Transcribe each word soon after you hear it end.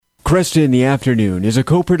Kresta in the Afternoon is a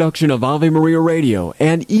co-production of Ave Maria Radio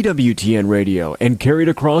and EWTN Radio and carried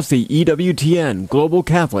across the EWTN Global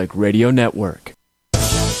Catholic Radio Network.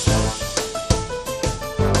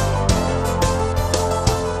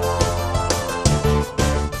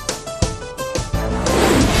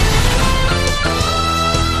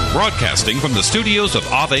 Broadcasting from the studios of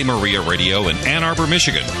Ave Maria Radio in Ann Arbor,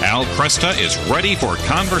 Michigan, Al Kresta is ready for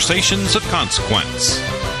conversations of consequence.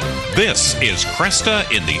 This is Kresta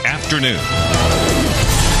in the Afternoon.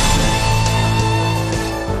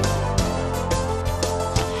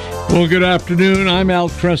 Well, good afternoon. I'm Al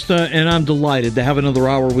Kresta, and I'm delighted to have another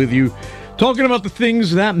hour with you talking about the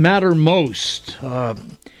things that matter most.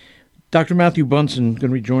 Dr. Matthew Bunson is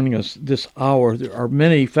going to be joining us this hour. There are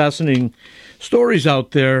many fascinating stories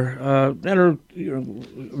out there that are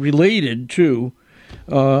related to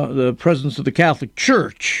the presence of the Catholic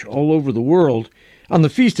Church all over the world. On the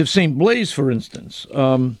Feast of St. Blaise, for instance,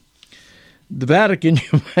 the Vatican,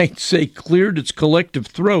 you might say, cleared its collective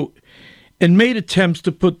throat and made attempts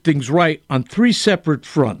to put things right on three separate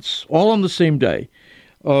fronts, all on the same day.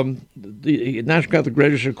 The National Catholic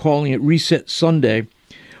Register are calling it Reset Sunday.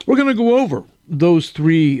 We're going to go over those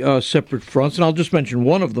three separate fronts, and I'll just mention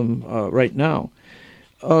one of them right now.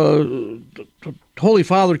 The Holy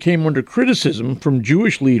Father came under criticism from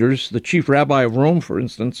Jewish leaders. The chief rabbi of Rome, for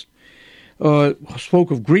instance, spoke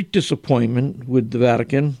of great disappointment with the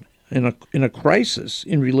Vatican in a crisis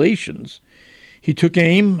in relations. He took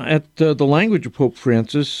aim at the language of Pope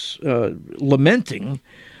Francis, lamenting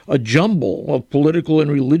a jumble of political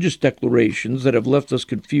and religious declarations that have left us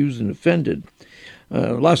confused and offended.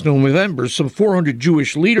 Last November, some 400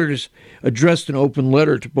 Jewish leaders addressed an open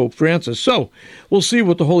letter to Pope Francis. So we'll see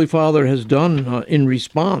what the Holy Father has done in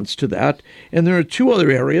response to that. And there are two other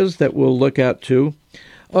areas that we'll look at, too.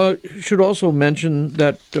 Should also mention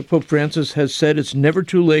that Pope Francis has said it's never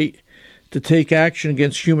too late to take action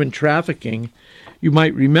against human trafficking. You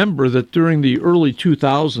might remember that during the early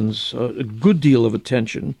 2000s, a good deal of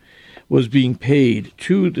attention was being paid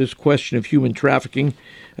to this question of human trafficking.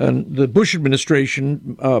 And the Bush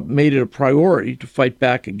administration made it a priority to fight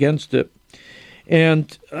back against it.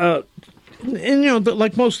 And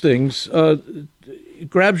like most things, it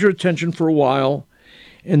grabs your attention for a while,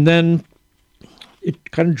 and then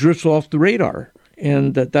it kind of drifts off the radar.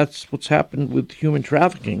 And that's what's happened with human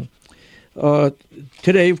trafficking.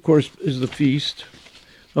 Today, of course, is the feast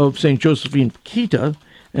of St. Josephine Paquita,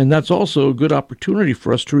 and that's also a good opportunity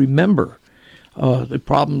for us to remember the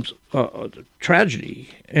problems, the tragedy,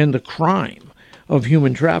 and the crime of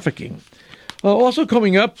human trafficking. Also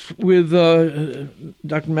coming up with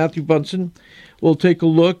Dr. Matthew Bunson, we'll take a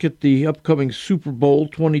look at the upcoming Super Bowl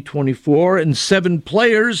 2024 and 7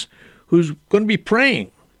 players who's going to be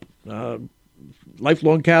praying.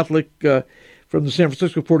 Lifelong Catholic from the San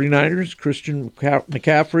Francisco 49ers, Christian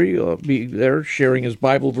McCaffrey, will be there sharing his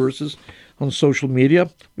Bible verses on social media.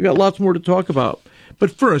 We got lots more to talk about.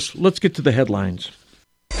 But first, let's get to the headlines.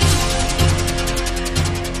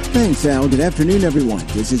 Thanks, Al. Good afternoon, everyone.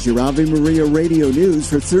 This is your Ave Maria Radio News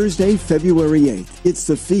for Thursday, February 8th. It's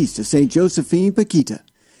the Feast of St. Josephine Paquita.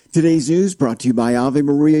 Today's news brought to you by Ave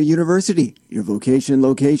Maria University. Your vocation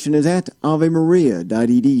location is at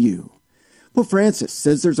avemaria.edu. Pope Francis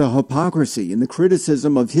says there's a hypocrisy in the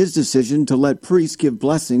criticism of his decision to let priests give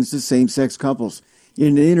blessings to same-sex couples.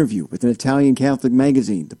 In an interview with an Italian Catholic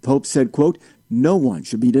magazine, the Pope said, quote, "No one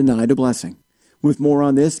should be denied a blessing." With more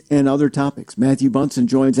on this and other topics, Matthew Bunson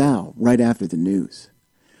joins Al right after the news.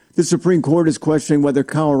 The Supreme Court is questioning whether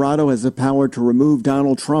Colorado has the power to remove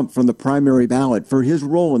Donald Trump from the primary ballot for his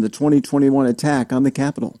role in the 2021 attack on the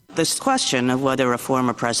Capitol. This question of whether a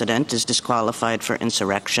former president is disqualified for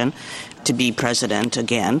insurrection to be president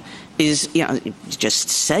again is, just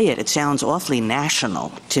say it. It sounds awfully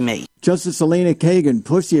national to me. Justice Elena Kagan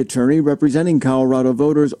pushed the attorney representing Colorado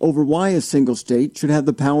voters over why a single state should have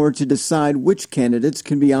the power to decide which candidates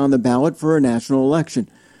can be on the ballot for a national election.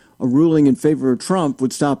 A ruling in favor of Trump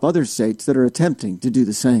would stop other states that are attempting to do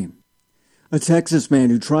the same. A Texas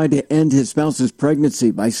man who tried to end his spouse's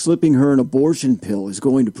pregnancy by slipping her an abortion pill is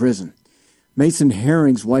going to prison. Mason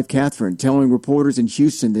Herring's wife, Catherine, telling reporters in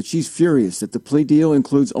Houston that she's furious that the plea deal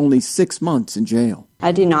includes only 6 months in jail.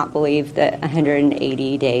 I do not believe that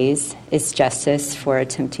 180 days is justice for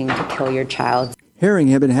attempting to kill your child. Herring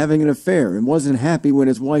had been having an affair and wasn't happy when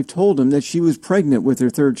his wife told him that she was pregnant with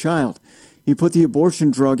her third child. He put the abortion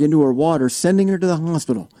drug into her water, sending her to the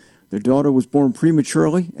hospital. Their daughter was born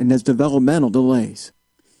prematurely and has developmental delays.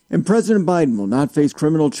 And President Biden will not face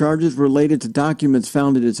criminal charges related to documents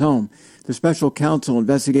found at his home. The special counsel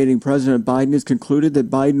investigating President Biden has concluded that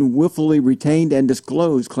Biden willfully retained and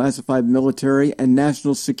disclosed classified military and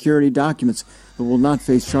national security documents, but will not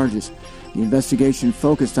face charges. The investigation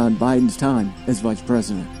focused on Biden's time as vice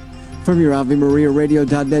president. From your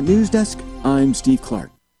AveMariaRadio.net news desk, I'm Steve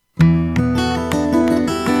Clark.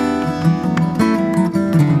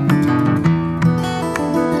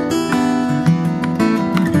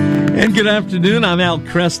 And good afternoon. I'm Al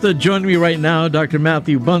Kresta. Joining me right now, Dr.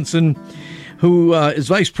 Matthew Bunson, who is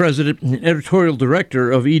Vice President and Editorial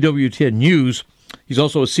Director of EWTN News. He's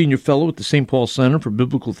also a Senior Fellow at the St. Paul Center for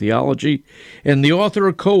Biblical Theology and the author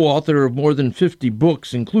or co-author of more than 50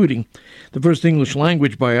 books, including the first English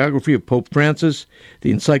language biography of Pope Francis, the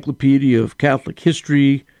Encyclopedia of Catholic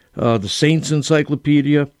History, the Saints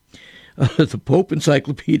Encyclopedia, the Pope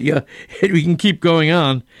Encyclopedia, and we can keep going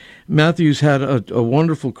on. Matthew's had a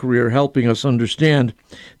wonderful career helping us understand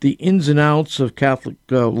the ins and outs of Catholic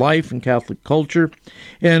life and Catholic culture.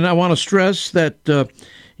 And I want to stress that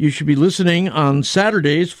you should be listening on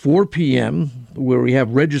Saturdays, 4 p.m., where we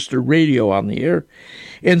have Register Radio on the air,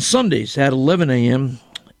 and Sundays at 11 a.m.,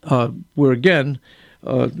 where, again,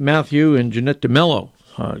 Matthew and Jeanette DeMello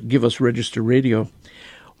give us Register Radio.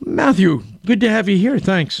 Matthew, good to have you here.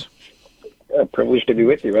 Thanks. A privilege to be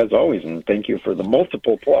with you, as always, and thank you for the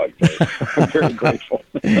multiple plugs. I'm very grateful.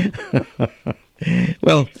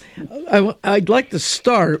 Well, I'd like to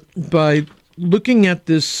start by looking at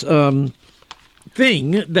this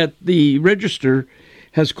thing that the Register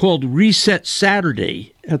has called Reset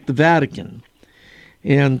Saturday at the Vatican.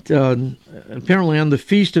 And apparently on the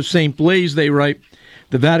Feast of St. Blaise, they write,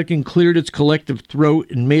 the Vatican cleared its collective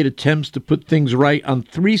throat and made attempts to put things right on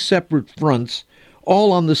 3 separate fronts,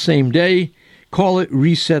 all on the same day. Call it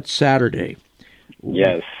Reset Saturday.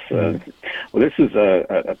 Yes. Well, this is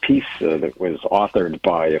a piece that was authored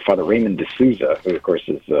by Father Raymond de Souza, who, of course,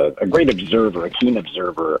 is a great observer, a keen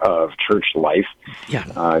observer of church life. Yeah.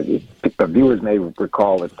 The viewers may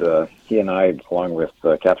recall that he and I, along with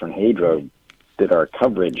Catherine Hadro, did our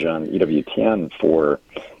coverage on EWTN for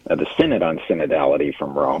the Synod on Synodality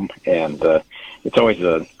from Rome. And it's always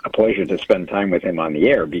a pleasure to spend time with him on the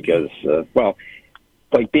air because,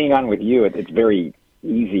 like being on with you, it's very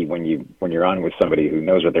easy when you're on with somebody who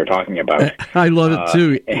knows what they're talking about. I love it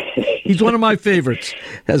too. He's one of my favorites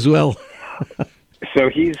as well. So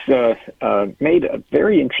he's made a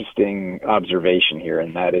very interesting observation here,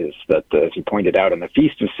 and that is that, as he pointed out, on the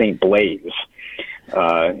Feast of St. Blaise,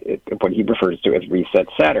 what he refers to as Reset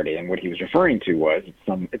Saturday, and what he was referring to was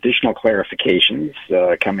some additional clarifications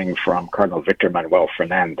coming from Cardinal Victor Manuel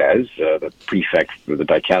Fernandez, the prefect of the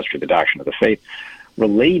Dicastery of the Doctrine of the Faith,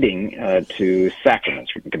 relating to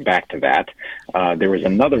sacraments. We can come back to that. There was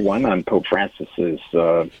another one on Pope Francis's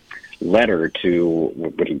letter to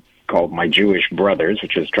what he called My Jewish Brothers,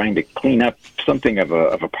 which is trying to clean up something of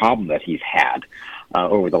a problem that he's had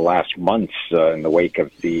over the last months in the wake of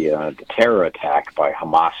the terror attack by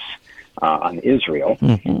Hamas on Israel.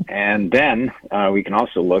 Mm-hmm. And then we can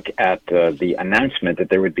also look at the announcement that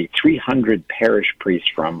there would be 300 parish priests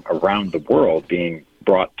from around the world being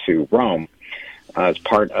brought to Rome as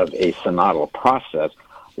part of a synodal process,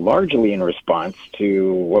 largely in response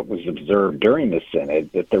to what was observed during the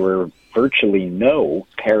Synod, that there were virtually no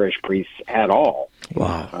parish priests at all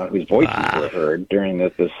whose voices were heard during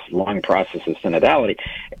this long process of synodality.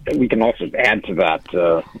 We can also add to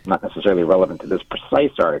that, not necessarily relevant to this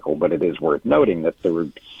precise article, but it is worth noting that there were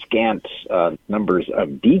scant numbers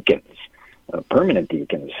of deacons, permanent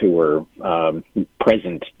deacons, who were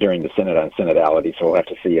present during the Synod on Synodality, so we'll have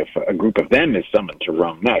to see if a group of them is summoned to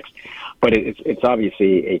Rome next. But it's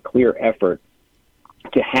obviously a clear effort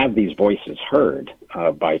to have these voices heard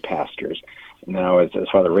by pastors. Now, as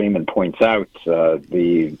Father Raymond points out,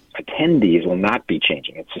 the attendees will not be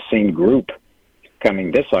changing. It's the same group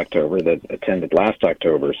coming this October that attended last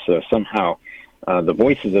October, so somehow the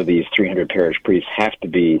voices of these 300 parish priests have to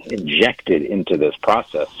be injected into this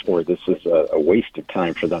process, or this is a waste of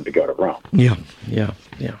time for them to go to Rome. Yeah.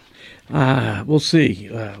 We'll see.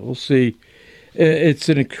 It's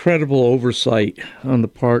an incredible oversight on the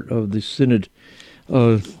part of the Synod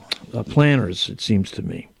planners, it seems to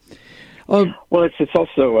me. Well, it's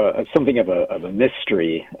also something of a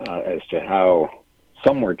mystery as to how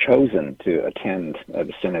some were chosen to attend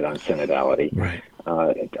the Synod on Synodality. Right.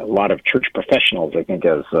 A lot of church professionals, I think,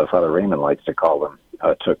 as Father Raymond likes to call them,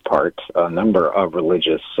 took part. A number of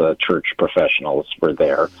religious church professionals were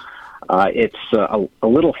there. It's a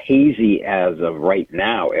little hazy as of right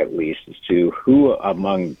now, at least, as to who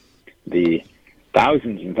among the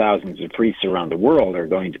thousands and thousands of priests around the world are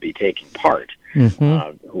going to be taking part, who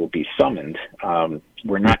will be summoned.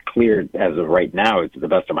 We're not clear as of right now, to the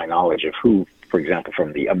best of my knowledge, of who, for example,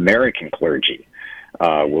 from the American clergy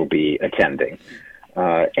will be attending.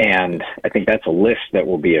 And I think that's a list that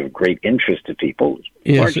will be of great interest to people,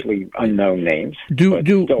 largely unknown names. Do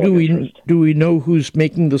we know who's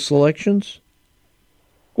making the selections?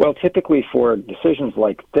 Well, typically for decisions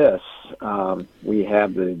like this, we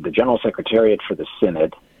have the General Secretariat for the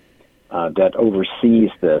Synod that oversees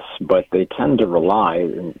this, but they tend to rely,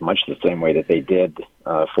 in much the same way that they did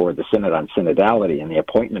for the Synod on synodality and the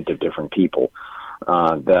appointment of different people,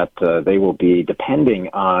 that they will be depending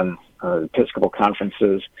on Episcopal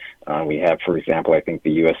conferences. We have, for example, I think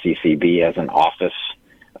the USCCB as an office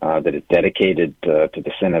that is dedicated to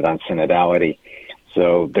the Synod on synodality.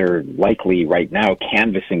 So they're likely right now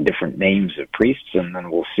canvassing different names of priests, and then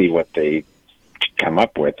we'll see what they come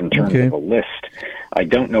up with in terms of a list. I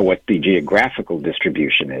don't know what the geographical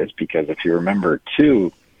distribution is, because if you remember,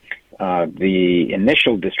 too, the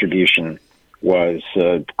initial distribution was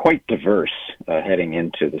quite diverse heading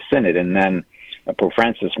into the Synod, and then Pope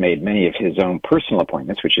Francis made many of his own personal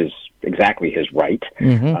appointments, which is exactly his right,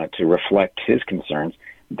 to reflect his concerns.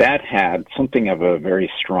 That had something of a very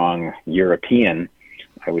strong European,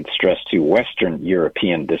 I would stress to Western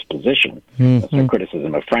European disposition. That's no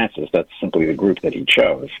criticism of Francis. That's simply the group that he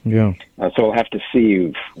chose. So we'll have to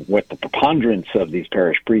see what the preponderance of these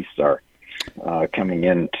parish priests are coming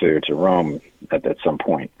into Rome at some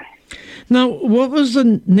point. Now, what was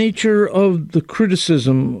the nature of the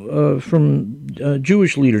criticism from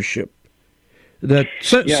Jewish leadership that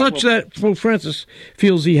that Pope Francis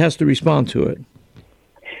feels he has to respond to it?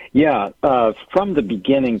 Yeah, from the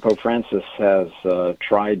beginning, Pope Francis has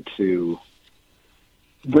tried to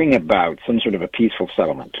bring about some sort of a peaceful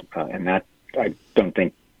settlement, and that I don't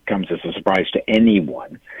think comes as a surprise to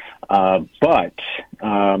anyone. But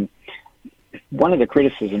one of the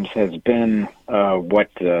criticisms has been what,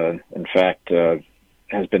 in fact,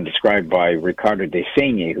 has been described by Riccardo De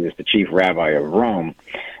Segni, who is the chief rabbi of Rome,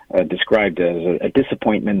 described as a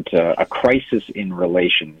disappointment, a crisis in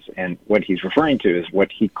relations. And what he's referring to is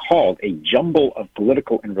what he called a jumble of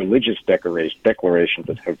political and religious declarations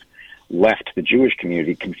that have left the Jewish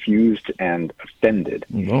community confused and offended.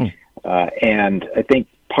 And I think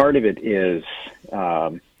part of it is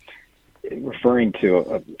referring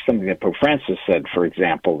to something that Pope Francis said, for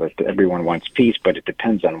example, that everyone wants peace, but it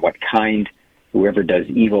depends on what kind. Whoever does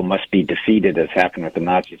evil must be defeated, as happened with the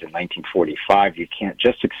Nazis in 1945. You can't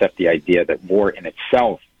just accept the idea that war in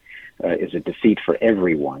itself is a defeat for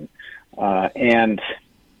everyone. And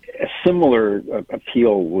a similar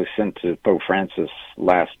appeal was sent to Pope Francis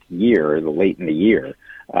last year, late in the year,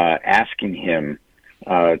 asking him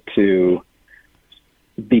to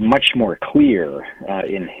be much more clear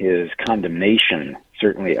in his condemnation,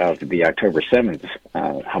 certainly of the October 7th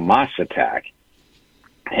Hamas attack,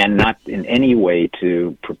 and not in any way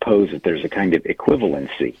to propose that there's a kind of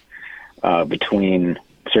equivalency between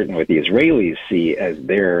certainly what the Israelis see as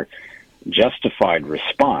their justified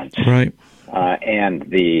response and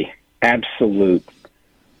the absolute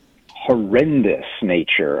horrendous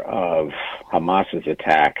nature of Hamas's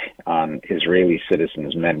attack on Israeli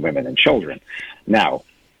citizens, men, women, and children. Now,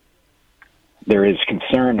 there is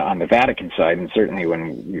concern on the Vatican side, and certainly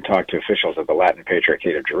when you talk to officials of the Latin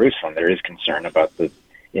Patriarchate of Jerusalem, there is concern about the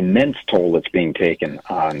immense toll that's being taken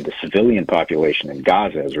on the civilian population in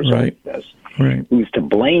Gaza as a result of this. Who's to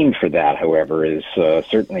blame for that, however, is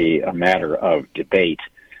certainly a matter of debate.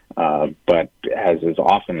 But as is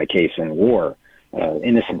often the case in war,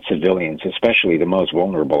 innocent civilians, especially the most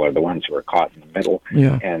vulnerable, are the ones who are caught in the middle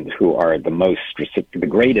and who are the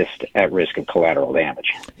greatest at risk of collateral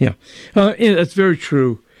damage. That's very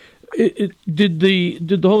true. Did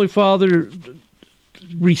the Holy Father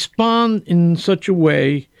respond in such a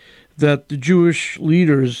way that the Jewish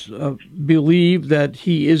leaders believe that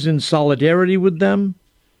he is in solidarity with them?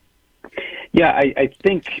 Yeah, I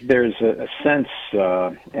think there's a sense,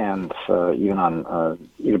 and even on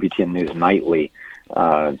EWTN News Nightly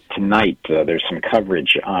tonight, there's some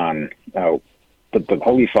coverage on the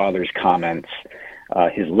Holy Father's comments.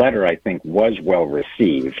 His letter, I think, was well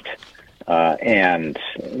received. And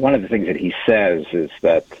one of the things that he says is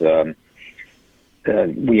that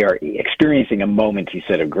we are experiencing a moment, he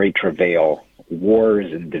said, of great travail.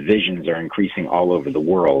 Wars and divisions are increasing all over the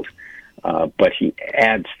world. But he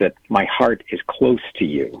adds that my heart is close to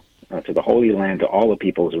you, to the Holy Land, to all the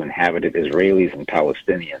peoples who inhabit it, Israelis and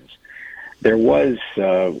Palestinians. There was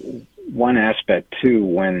one aspect, too,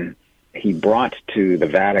 when he brought to the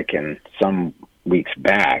Vatican some weeks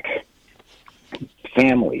back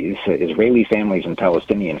families, Israeli families and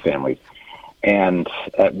Palestinian families. And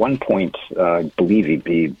at one point, I believe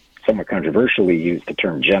he somewhat controversially used the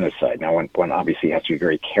term genocide. Now, one obviously has to be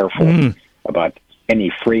very careful about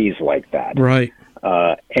any phrase like that. Right.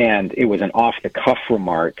 And it was an off-the-cuff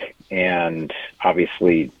remark, and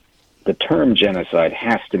obviously the term genocide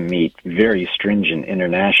has to meet very stringent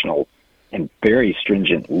international and very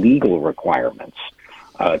stringent legal requirements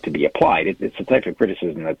to be applied. It's the type of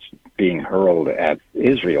criticism that's being hurled at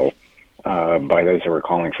Israel by those who are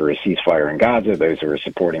calling for a ceasefire in Gaza, those who are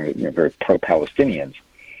supporting very pro-Palestinians.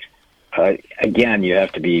 Again, you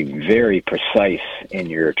have to be very precise in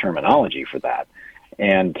your terminology for that.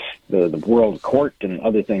 And the World Court and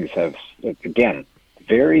other things have, again,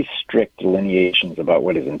 very strict delineations about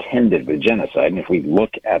what is intended with genocide. And if we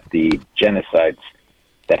look at the genocides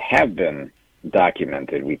that have been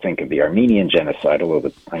documented, we think of the Armenian genocide,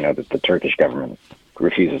 although I know that the Turkish government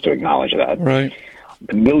refuses to acknowledge that. Right.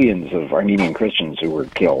 The millions of Armenian Christians who were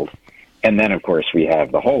killed. And then, of course, we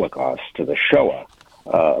have the Holocaust, the Shoah,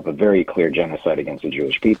 of a very clear genocide against the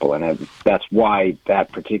Jewish people. And that's why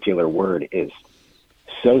that particular word is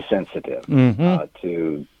so sensitive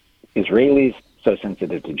to Israelis, so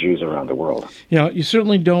sensitive to Jews around the world. Yeah, you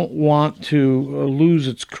certainly don't want to lose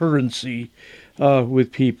its currency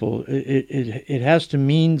with people. It has to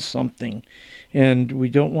mean something, and we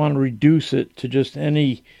don't want to reduce it to just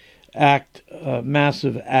any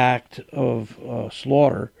massive act of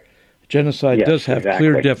slaughter. Genocide does have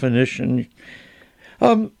clear definition.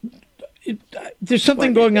 There's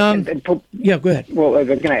something going on. Yeah, go ahead. Well, I was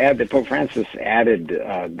going to add that Pope Francis added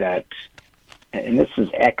that, and this is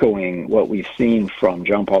echoing what we've seen from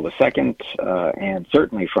John Paul II and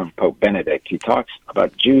certainly from Pope Benedict. He talks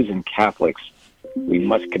about Jews and Catholics. We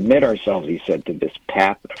must commit ourselves, he said, to this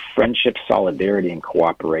path of friendship, solidarity, and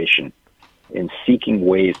cooperation in seeking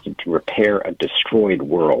ways to repair a destroyed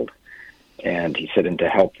world. And he said, and to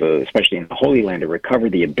help, especially in the Holy Land, to recover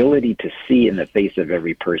the ability to see in the face of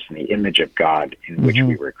every person the image of God in which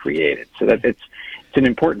we were created. So that it's an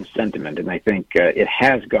important sentiment, and I think it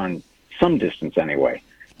has gone some distance anyway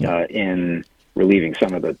in relieving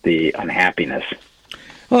some of the unhappiness.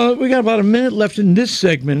 We got about a minute left in this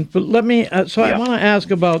segment, but let me. I want to ask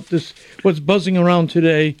about this. What's buzzing around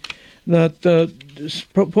today? That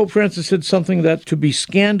Pope Francis said something that to be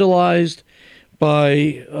scandalized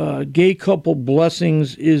by gay couple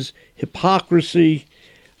blessings is hypocrisy.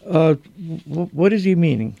 What is he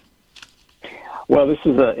meaning? Well, this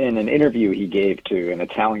is in an interview he gave to an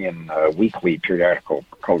Italian weekly periodical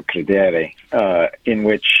called Credere, in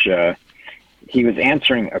which he was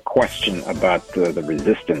answering a question about the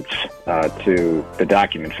resistance to the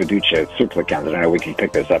document Fiducia Supplicans. And I know we can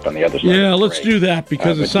pick this up on the other side. Yeah, let's do that,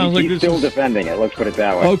 because it sounds like he's still defending it. Let's put it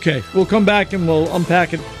that way. Okay, we'll come back and we'll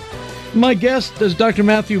unpack it. My guest is Dr.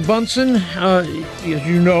 Matthew Bunson. As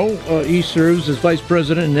you know, he serves as Vice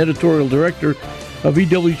President and Editorial Director of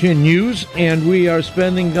EWTN News, and we are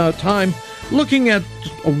spending time looking at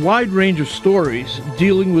a wide range of stories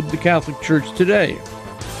dealing with the Catholic Church today.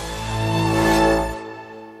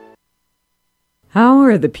 How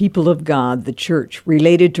are the people of God, the Church,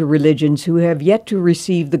 related to religions who have yet to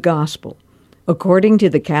receive the gospel? According to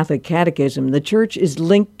the Catholic Catechism, the Church is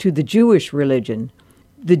linked to the Jewish religion.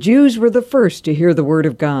 The Jews were the first to hear the Word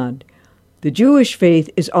of God. The Jewish faith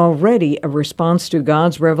is already a response to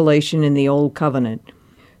God's revelation in the Old Covenant.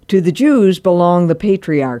 To the Jews belong the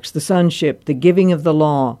patriarchs, the sonship, the giving of the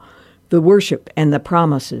law, the worship, and the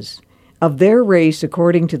promises. Of their race,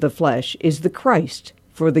 according to the flesh, is the Christ.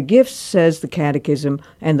 For the gifts, says the Catechism,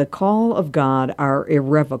 and the call of God are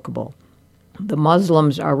irrevocable. The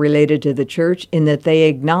Muslims are related to the Church in that they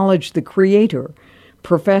acknowledge the Creator,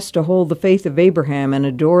 profess to hold the faith of Abraham, and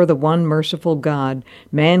adore the one merciful God,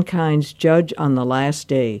 mankind's judge on the last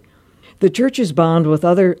day. The Church's bond with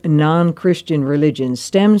other non-Christian religions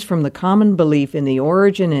stems from the common belief in the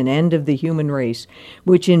origin and end of the human race,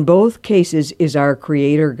 which in both cases is our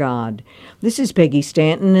Creator God. This is Peggy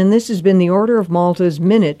Stanton, and this has been the Order of Malta's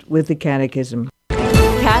Minute with the Catechism.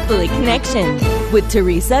 Catholic Connection with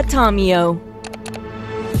Teresa Tomeo.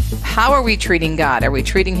 How are we treating God? Are we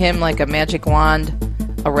treating Him like a magic wand,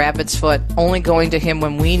 a rabbit's foot, only going to Him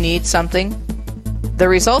when we need something? The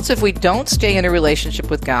results if we don't stay in a relationship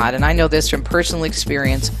with God, and I know this from personal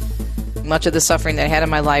experience, much of the suffering that I had in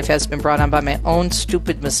my life has been brought on by my own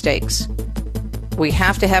stupid mistakes. We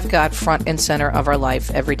have to have God front and center of our life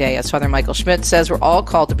every day. As Father Michael Schmidt says, we're all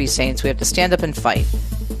called to be saints. We have to stand up and fight.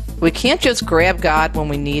 We can't just grab God when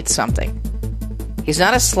we need something. He's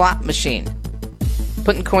not a slot machine,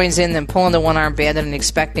 putting coins in, then pulling the one-arm bandit and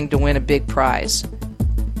expecting to win a big prize.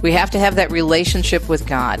 We have to have that relationship with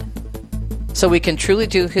God. so we can truly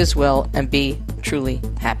do His will and be truly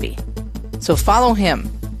happy. So follow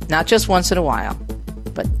Him, not just once in a while,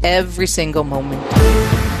 but every single moment.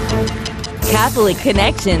 Catholic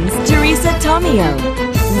Connections, Teresa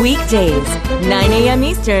Tomeo. Weekdays, 9 a.m.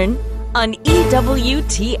 Eastern on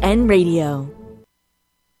EWTN Radio.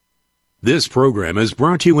 This program is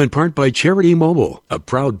brought to you in part by Charity Mobile, a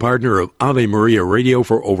proud partner of Ave Maria Radio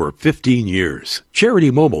for over 15 years.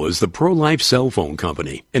 Charity Mobile is the pro-life cell phone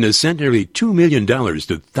company and has sent nearly $2 million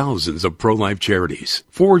to thousands of pro-life charities.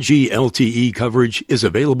 4G LTE coverage is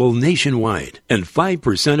available nationwide, and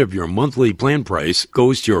 5% of your monthly plan price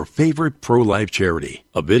goes to your favorite pro-life charity.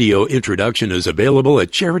 A video introduction is available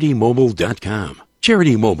at CharityMobile.com.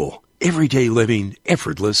 Charity Mobile, everyday living,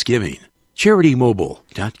 effortless giving.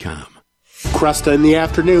 CharityMobile.com. Kresta in the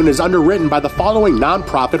Afternoon is underwritten by the following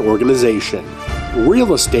nonprofit organization: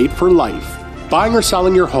 Real Estate for Life. Buying or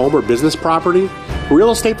selling your home or business property? Real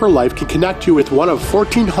Estate for Life can connect you with one of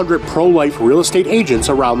 1,400 pro-life real estate agents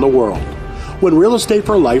around the world. When Real Estate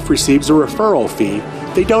for Life receives a referral fee,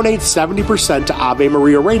 they donate 70% to Ave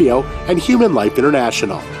Maria Radio and Human Life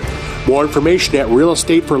International. More information at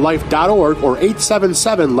realestateforlife.org or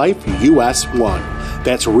 877-LIFE-US1.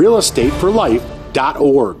 That's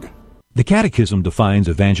realestateforlife.org. The Catechism defines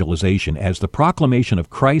evangelization as the proclamation of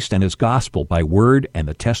Christ and His gospel by word and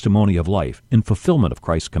the testimony of life in fulfillment of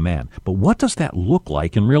Christ's command. But what does that look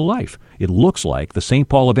like in real life? It looks like the St.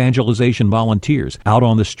 Paul Evangelization volunteers out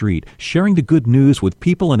on the street, sharing the good news with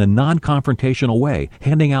people in a non-confrontational way,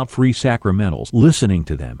 handing out free sacramentals, listening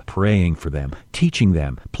to them, praying for them, teaching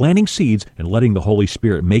them, planting seeds, and letting the Holy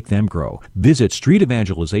Spirit make them grow. Visit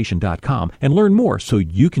streetevangelization.com and learn more so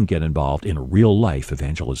you can get involved in real-life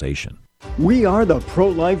evangelization. We are the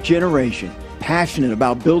pro-life generation, passionate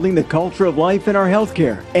about building the culture of life in our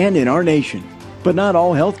healthcare and in our nation. But not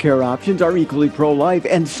all healthcare options are equally pro-life,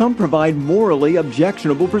 and some provide morally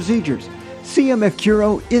objectionable procedures. CMF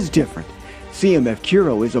Curo is different. CMF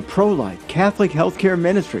Curo is a pro-life Catholic healthcare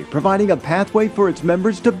ministry providing a pathway for its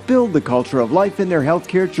members to build the culture of life in their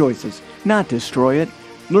healthcare choices, not destroy it.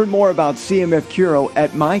 Learn more about CMF Curo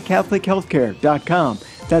at mycatholichealthcare.com.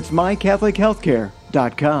 That's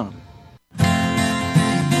mycatholichealthcare.com.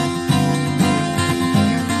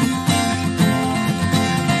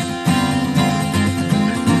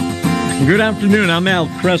 Good afternoon. I'm Al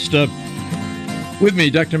Kresta. With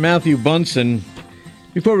me, Dr. Matthew Bunson.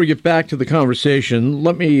 Before we get back to the conversation,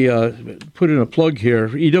 let me put in a plug here.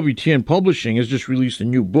 EWTN Publishing has just released a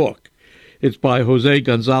new book. It's by Jose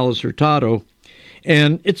Gonzalez Hurtado,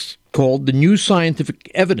 and it's called The New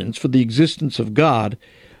Scientific Evidence for the Existence of God.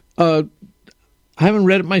 I haven't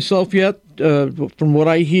read it myself yet. From what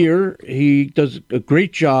I hear, he does a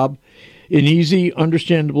great job, an easy,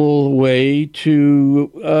 understandable way to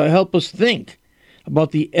help us think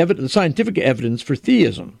about the scientific evidence for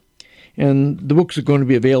theism. And the books are going to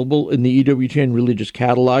be available in the EWTN Religious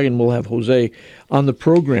Catalog, and we'll have Jose on the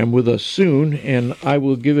program with us soon, and I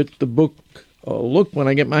will give it the book a look when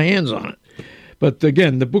I get my hands on it. But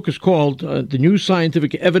again, the book is called The New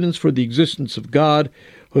Scientific Evidence for the Existence of God,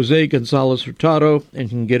 Jose Gonzalez Hurtado, and you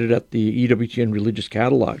can get it at the EWTN Religious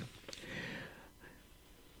Catalog.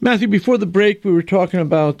 Matthew, before the break, we were talking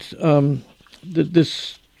about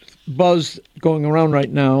this buzz going around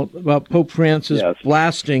right now about Pope Francis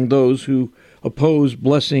blasting those who oppose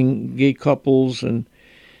blessing gay couples and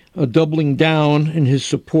doubling down in his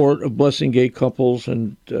support of blessing gay couples.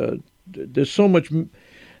 And there's so much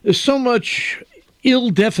ill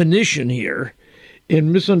definition here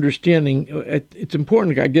and misunderstanding. It's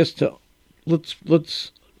important, I guess, to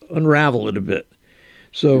let's unravel it a bit.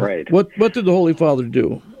 So, what did the Holy Father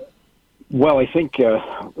do? Well, I think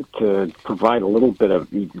to provide a little bit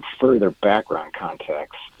of even further background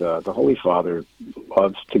context, the Holy Father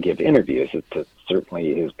loves to give interviews. It's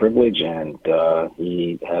certainly his privilege, and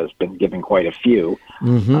he has been giving quite a few.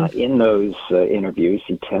 Mm-hmm. In those interviews,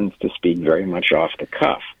 he tends to speak very much off the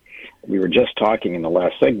cuff. We were just talking in the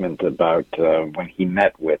last segment about when he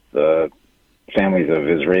met with families of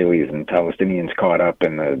Israelis and Palestinians caught up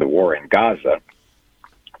in the war in Gaza.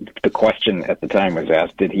 The question at the time was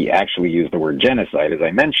asked, did he actually use the word genocide, as I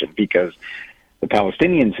mentioned, because the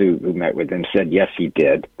Palestinians who met with him said, yes, he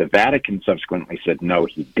did. The Vatican subsequently said, no,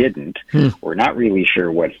 he didn't. We're not really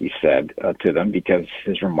sure what he said to them because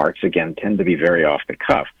his remarks, again, tend to be very off the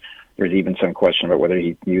cuff. There's even some question about whether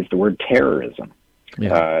he used the word terrorism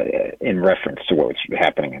in reference to what was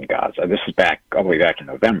happening in Gaza. This is all the way back in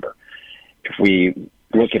November. If we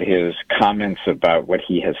look at his comments about what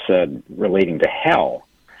he has said relating to hell,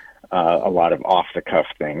 a lot of off-the-cuff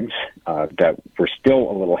things that were still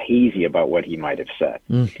a little hazy about what he might have said.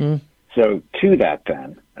 Mm-hmm. So to that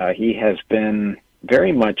then, he has been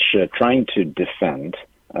very much trying to defend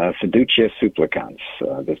Fiducia Supplicans,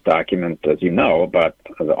 this document, as you know, about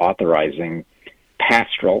authorizing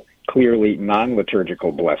pastoral, clearly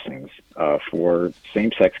non-liturgical blessings for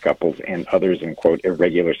same-sex couples and others in, quote,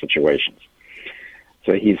 irregular situations.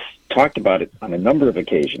 So he's talked about it on a number of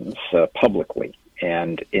occasions publicly,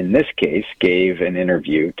 and in this case gave an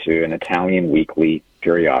interview to an Italian weekly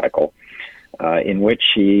periodical in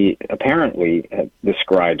which he apparently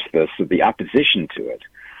describes this, the opposition to it,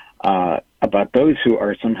 about those who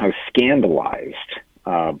are somehow scandalized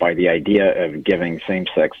by the idea of giving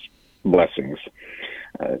same-sex blessings,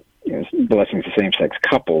 blessings to same-sex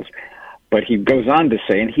couples. But he goes on to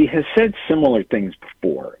say, and he has said similar things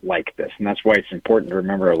before like this, and that's why it's important to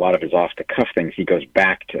remember a lot of his off-the-cuff things he goes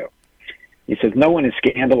back to. He says, no one is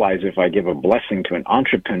scandalized if I give a blessing to an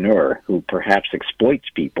entrepreneur who perhaps exploits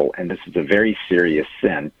people, and this is a very serious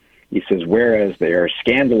sin. He says, whereas they are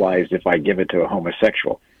scandalized if I give it to a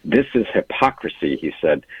homosexual. This is hypocrisy, he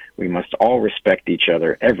said. We must all respect each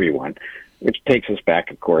other, everyone, which takes us back,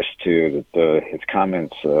 of course, to his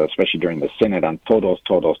comments, especially during the Synod on todos,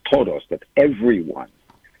 that everyone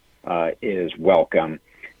is welcome.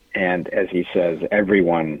 And as he says,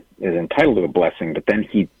 everyone is entitled to a blessing, but then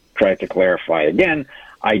he tried to clarify again,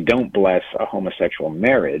 I don't bless a homosexual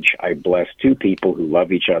marriage. I bless two people who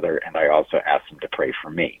love each other, and I also ask them to pray for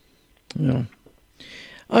me. Yeah.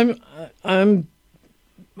 I'm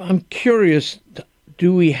curious,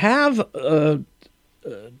 do we have a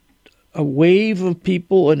wave of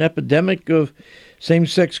people, an epidemic of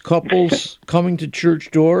same-sex couples coming to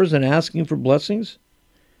church doors and asking for blessings?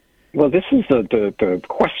 Well, this is the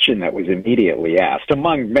question that was immediately asked,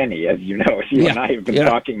 among many, as you know, as you and I have been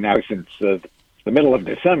talking now since the middle of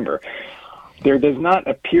December. There does not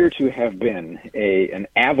appear to have been an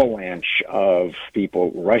avalanche of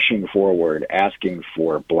people rushing forward asking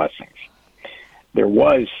for blessings. There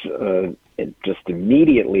was, just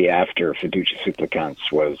immediately after Fiducia Supplicans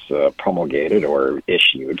was promulgated or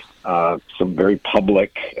issued, some very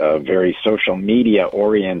public, very social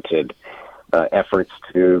media-oriented efforts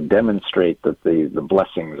to demonstrate that the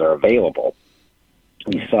blessings are available.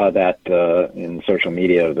 We saw that in social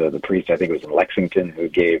media, the priest, I think it was in Lexington, who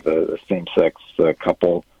gave a same-sex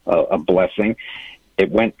couple a blessing.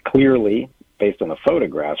 It went clearly, based on the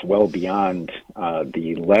photographs, well beyond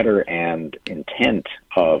the letter and intent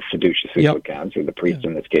of Fiducia Supplicans, who the priest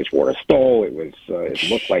in this case wore a stole. It was it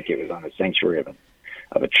looked like it was on the sanctuary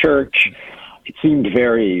of a church. It seemed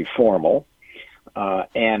very formal.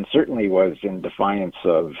 And certainly was in defiance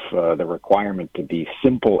of the requirement to be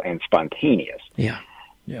simple and spontaneous. Yeah.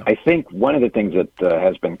 I think one of the things that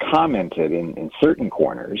has been commented in certain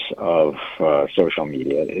corners of social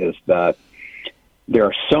media is that there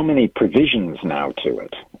are so many provisions now to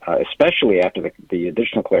it, especially after the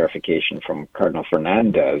additional clarification from Cardinal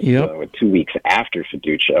Fernandez 2 weeks after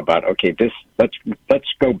Fiducia about, okay,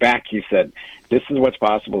 let's go back. You said, this is what's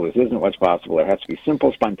possible, this isn't what's possible. It has to be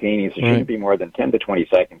simple, spontaneous. It shouldn't be more than 10 to 20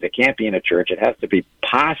 seconds. It can't be in a church. It has to be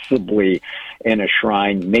possibly in a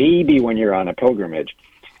shrine, maybe when you're on a pilgrimage.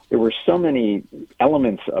 There were so many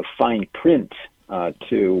elements of fine print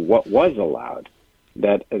to what was allowed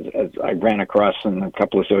that, as I ran across in a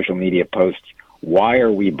couple of social media posts, why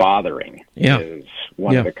are we bothering is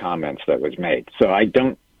one of the comments that was made. So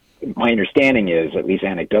my understanding is, at least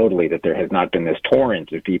anecdotally, that there has not been this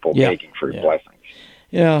torrent of people begging for blessings.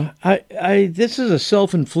 Yeah, this is a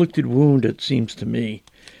self-inflicted wound, it seems to me.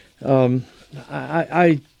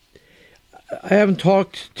 I haven't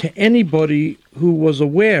talked to anybody who was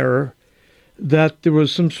aware that there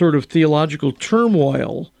was some sort of theological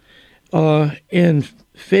turmoil and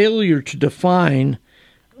failure to define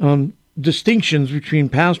distinctions between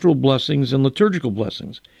pastoral blessings and liturgical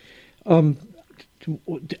blessings.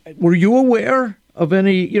 Were you aware of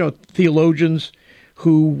any, theologians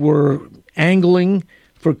who were angling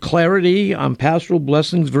for clarity on pastoral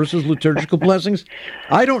blessings versus liturgical blessings?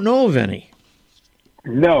 I don't know of any.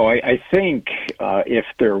 No, I think if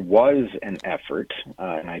there was an effort,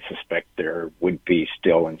 and I suspect there would be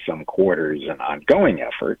still in some quarters an ongoing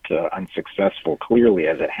effort, unsuccessful clearly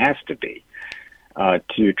as it has to be,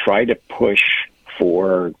 to try to push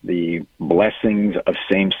for the blessings of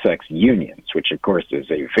same-sex unions, which of course is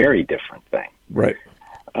a very different thing. Right.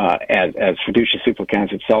 As Fiducia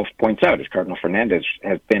Supplicans itself points out, as Cardinal Fernandez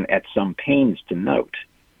has been at some pains to note,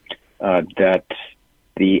 that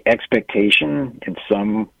the expectation in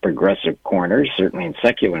some progressive corners, certainly in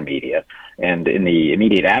secular media, and in the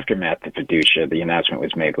immediate aftermath of Fiducia, the announcement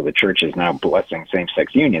was made, well, the church is now blessing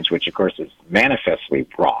same-sex unions, which, of course, is manifestly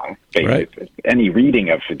wrong. Right. Any reading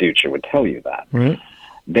of Fiducia would tell you that. Right.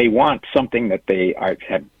 they want something that they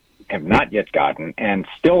have not yet gotten and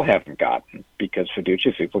still haven't gotten, because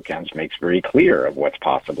Fiducia Supplicans makes very clear of what's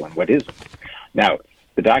possible and what isn't. Now,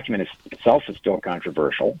 the document itself is still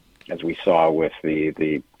controversial, as we saw with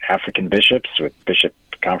the African bishops, with bishop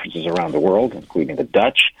conferences around the world, including the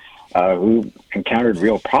Dutch, who encountered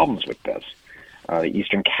real problems with this. The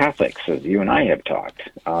Eastern Catholics, as you and I have talked,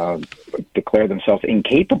 declare themselves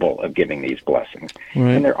incapable of giving these blessings.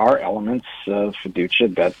 Right. And there are elements of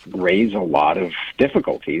fiducia that raise a lot of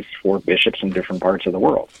difficulties for bishops in different parts of the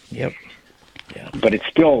world. Yep. Yeah. But it's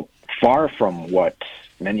still far from what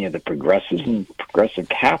many of the progressive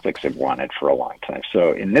Catholics have wanted for a long time.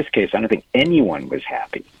 So in this case, I don't think anyone was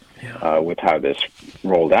happy with how this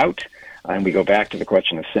rolled out. And we go back to the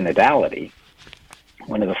question of synodality.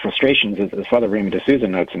 One of the frustrations is, as Father Raymond de Souza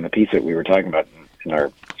notes in the piece that we were talking about in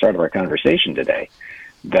our start of our conversation today,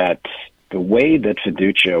 that the way that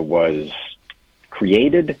fiducia was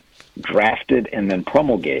created, drafted, and then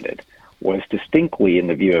promulgated was distinctly, in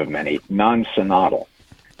the view of many, non-synodal.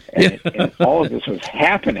 And all of this was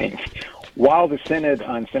happening while the synod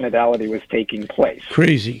on synodality was taking place.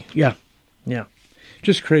 Crazy, yeah,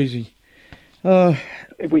 just crazy.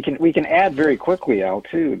 We can add very quickly, Al,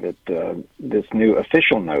 too, that this new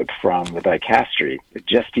official note from the dicastery,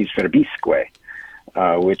 Gestis Verbisque,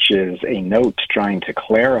 which is a note trying to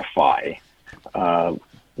clarify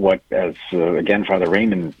what, as again Father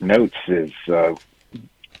Raymond notes, is the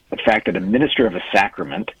fact that a minister of a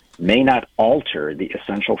sacrament may not alter the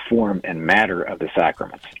essential form and matter of the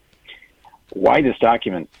sacraments. Why this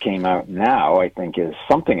document came out now, I think, is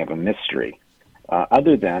something of a mystery,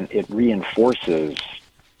 other than it reinforces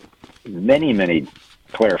many, many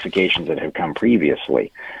clarifications that have come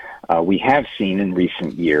previously. We have seen in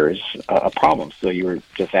recent years a problem. So you were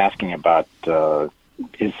just asking about, was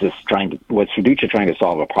fiducia trying to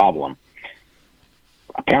solve a problem?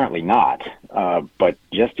 Apparently not, but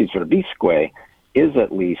Gestis Verbisque is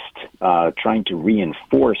at least trying to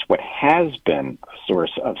reinforce what has been a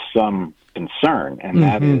source of some concern, and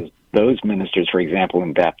that is those ministers, for example,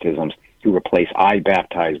 in baptisms, who replace I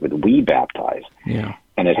baptize with we baptize. Yeah.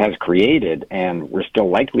 And it has created, and we're still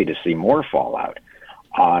likely to see more fallout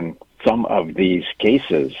on some of these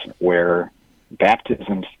cases where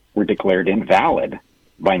baptisms were declared invalid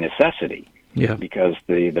by necessity. Yeah. Because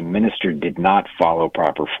the minister did not follow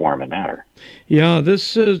proper form and matter. Yeah,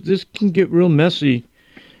 this can get real messy.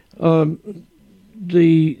 The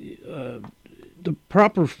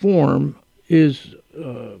proper form is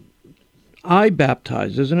I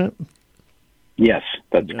baptize, isn't it? Yes,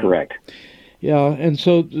 that's correct. Yeah, and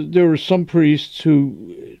so there were some priests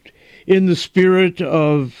who, in the spirit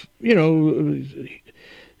of,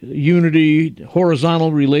 unity,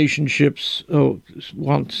 horizontal relationships,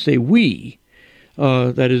 want to say we,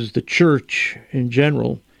 that is the church in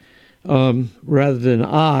general, rather than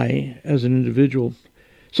I as an individual.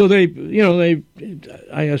 So they,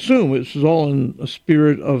 I assume this was all in a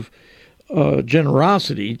spirit of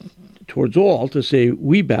generosity towards all to say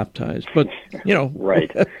we baptize, but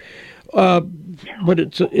right. But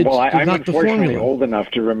it's I'm not the unfortunately formula. old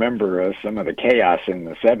enough to remember some of the chaos in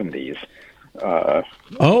the 70s.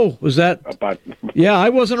 Was that? Yeah, I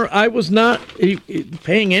was not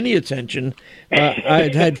paying any attention.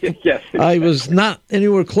 I was not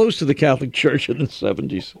anywhere close to the Catholic Church in the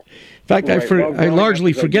 70s. In fact, I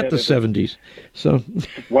largely forget the 70s. So,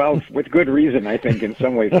 well, with good reason, I think, in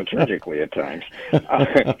some ways, liturgically at times.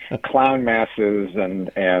 Clown masses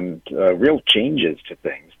and real changes to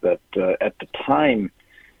things that at the time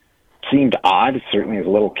seemed odd, certainly as a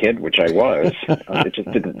little kid, which I was. It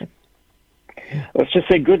just didn't. Let's just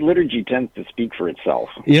say good liturgy tends to speak for itself.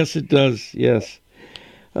 Yes, it does, yes.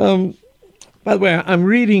 By the way, I'm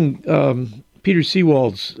reading Peter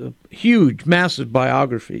Seewald's huge, massive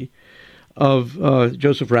biography of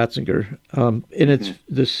Joseph Ratzinger, and it's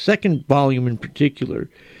the second volume in particular.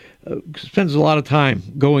 Spends a lot of time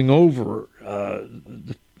going over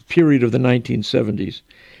the period of the 1970s,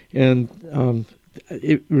 and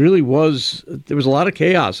it really was, there was a lot of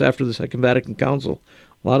chaos after the Second Vatican Council.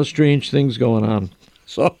 A lot of strange things going on.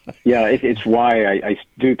 So yeah, it's why I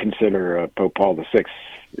do consider Pope Paul VI.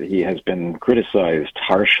 He has been criticized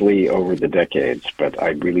harshly over the decades, but I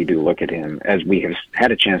really do look at him, as we have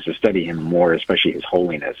had a chance to study him more, especially His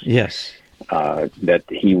Holiness. Yes, that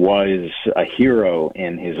he was a hero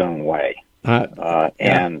in his own way.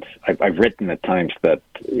 And I've written at times that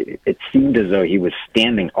it seemed as though he was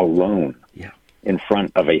standing alone in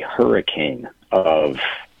front of a hurricane of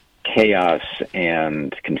chaos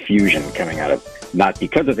and confusion coming out of, not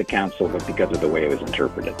because of the council, but because of the way it was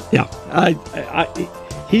interpreted. Yeah,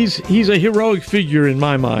 he's a heroic figure in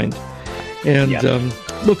my mind, and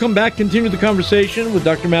We'll come back, continue the conversation with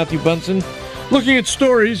Dr. Matthew Bunson, looking at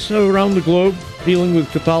stories around the globe dealing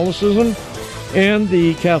with Catholicism and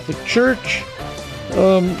the Catholic Church.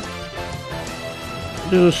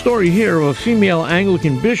 There's a story here of a female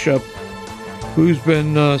Anglican bishop who's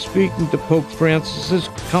been speaking to Pope Francis's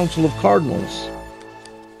Council of Cardinals.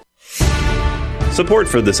 Support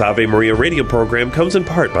for this Ave Maria radio program comes in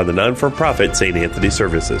part by the non-for-profit St. Anthony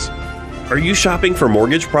Services. Are you shopping for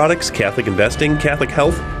mortgage products, Catholic investing, Catholic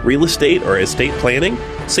health, real estate, or estate planning?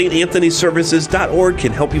 StAnthonyServices.org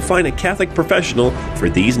can help you find a Catholic professional for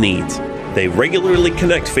these needs. They regularly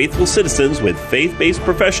connect faithful citizens with faith-based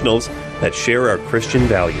professionals that share our Christian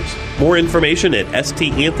values. More information at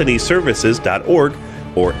StAnthonyServices.org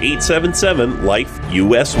or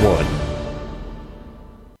 877-LIFE-US1.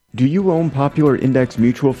 Do you own popular index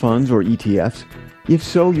mutual funds or ETFs? If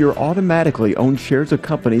so, you're automatically own shares of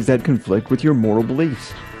companies that conflict with your moral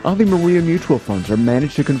beliefs. Ave Maria mutual funds are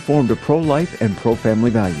managed to conform to pro-life and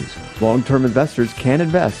pro-family values. Long-term investors can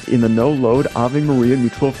invest in the no-load Ave Maria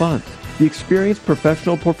mutual funds. The experienced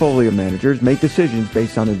professional portfolio managers make decisions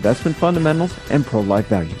based on investment fundamentals and pro-life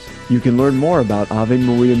values. You can learn more about Ave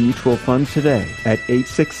Maria mutual funds today at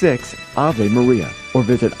 866-AVE-MARIA or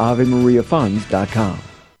visit AveMariaFunds.com.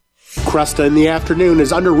 Kresta in the Afternoon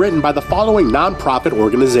is underwritten by the following nonprofit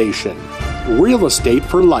organization: Real Estate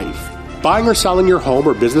for Life. Buying or selling your home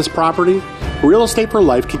or business property? Real Estate for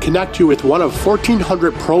Life can connect you with one of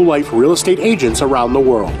 1,400 pro-life real estate agents around the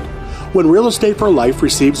world. When Real Estate for Life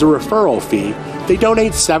receives a referral fee, they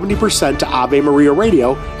donate 70% to Ave Maria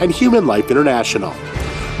Radio and Human Life International.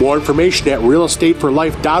 More information at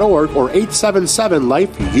realestateforlife.org or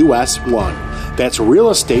 877-LIFE-US1. That's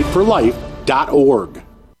realestateforlife.org.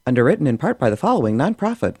 Underwritten in part by the following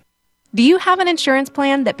nonprofit. Do you have an insurance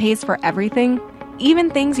plan that pays for everything, even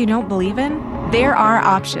things you don't believe in? There are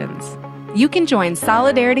options. You can join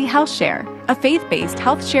Solidarity Health Share, a faith-based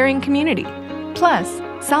health-sharing community. Plus,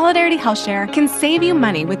 Solidarity Health Share can save you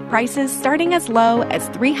money with prices starting as low as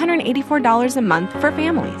 $384 a month for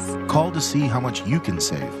families. Call to see how much you can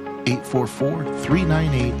save.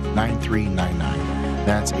 844-398-9399.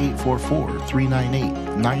 That's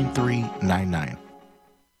 844-398-9399.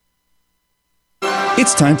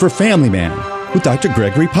 It's time for Family Man with Dr.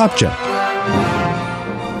 Gregory Popchak.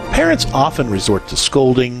 Parents often resort to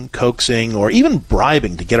scolding, coaxing, or even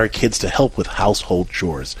bribing to get our kids to help with household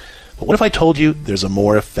chores. But what if I told you there's a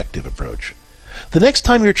more effective approach? The next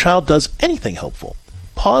time your child does anything helpful,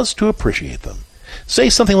 pause to appreciate them. Say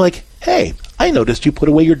something like, "Hey, I noticed you put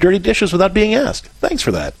away your dirty dishes without being asked. Thanks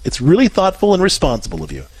for that. It's really thoughtful and responsible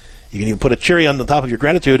of you." You can even put a cherry on the top of your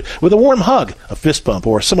gratitude with a warm hug, a fist bump,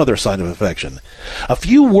 or some other sign of affection. A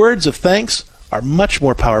few words of thanks are much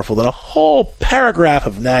more powerful than a whole paragraph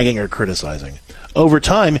of nagging or criticizing. Over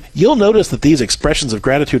time, you'll notice that these expressions of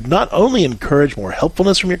gratitude not only encourage more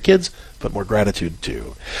helpfulness from your kids, but more gratitude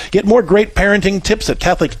too. Get more great parenting tips at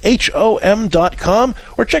CatholicHOM.com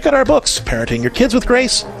or check out our books, Parenting Your Kids with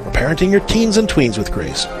Grace or Parenting Your Teens and Tweens with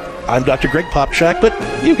Grace. I'm Dr. Greg Popchak, but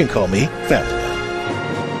you can call me Family Man.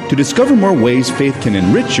 To discover more ways faith can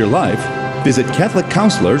enrich your life, visit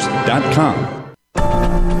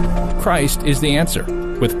CatholicCounselors.com. Christ is the Answer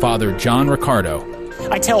with Father John Riccardo.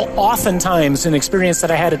 I tell oftentimes an experience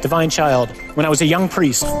that I had at Divine Child when I was a young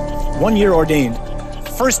priest, 1 year ordained.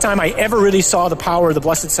 First time I ever really saw the power of the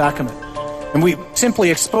Blessed Sacrament. And we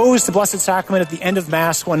simply exposed the Blessed Sacrament at the end of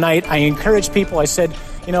Mass one night. I encouraged people. I said,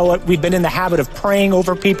 you know what, we've been in the habit of praying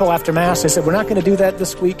over people after Mass. I said, we're not going to do that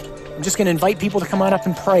this week. I'm just going to invite people to come on up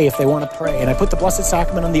and pray if they want to pray. And I put the Blessed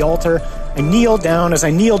Sacrament on the altar. I kneel down. As I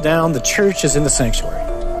kneel down, the church is in the sanctuary.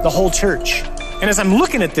 The whole church. And as I'm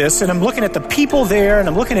looking at this, and I'm looking at the people there, and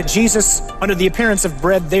I'm looking at Jesus under the appearance of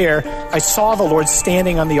bread there, I saw the Lord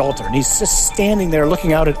standing on the altar. And he's just standing there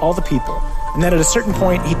looking out at all the people. And then at a certain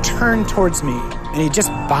point, he turned towards me, and he just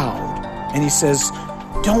bowed. And he says,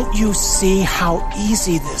 "Don't you see how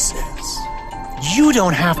easy this is? You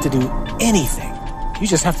don't have to do anything. You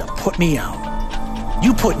just have to put me out.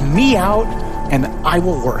 You put me out, and I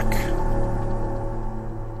will work."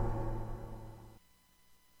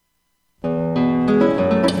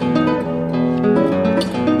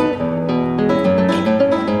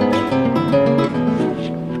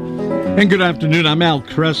 And good afternoon. I'm Al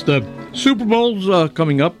Kresta. Super Bowl's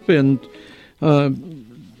coming up, and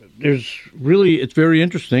it's very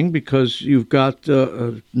interesting because you've got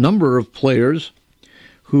a number of players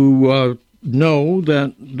who know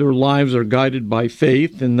that their lives are guided by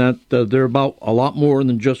faith and that they're about a lot more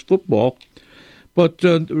than just football. But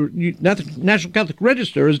the National Catholic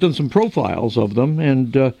Register has done some profiles of them,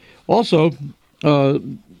 and also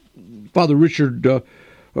Father Richard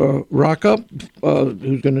Rocca,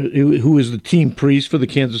 who is the team priest for the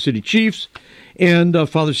Kansas City Chiefs, and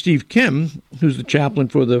Father Steve Kim, who's the chaplain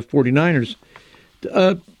for the 49ers.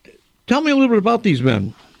 Tell me a little bit about these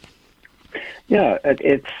men. Yeah,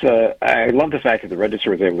 I love the fact that the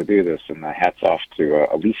Register was able to do this, and hats off to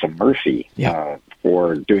Elisa Murphy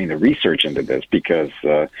for doing the research into this, because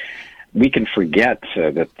we can forget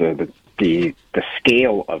that the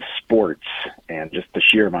scale of sports and just the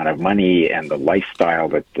sheer amount of money and the lifestyle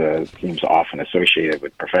that seems often associated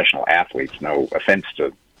with professional athletes. No offense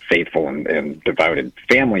to faithful and devoted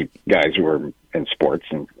family guys who are in sports,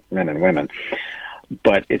 and men and women.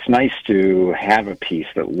 But it's nice to have a piece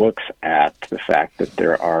that looks at the fact that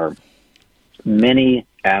there are many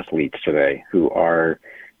athletes today who are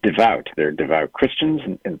devout. They're devout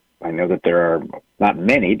Christians, and I know that there are not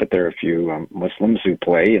many, but there are a few Muslims who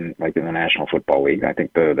play in the National Football League. I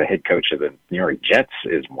think the head coach of the New York Jets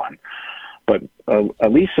is one. But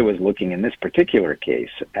Elisa was looking in this particular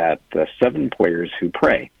case at 7 players who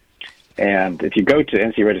pray. And if you go to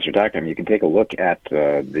ncregister.com, you can take a look at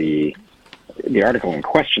the article in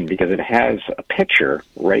question, because it has a picture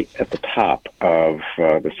right at the top of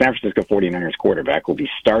the San Francisco 49ers quarterback who will be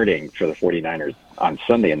starting for the 49ers on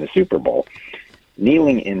Sunday in the Super Bowl,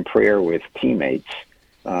 kneeling in prayer with teammates.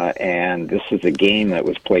 And this is a game that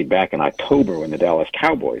was played back in October when the Dallas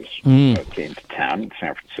Cowboys came to town in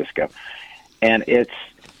San Francisco. And it's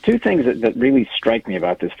two things that really strike me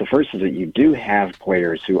about this. The first is that you do have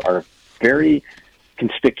players who are very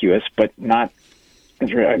conspicuous, but not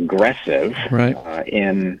aggressive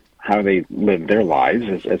in how they live their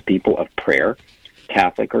lives as people of prayer,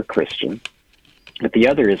 Catholic or Christian. But the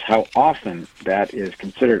other is how often that is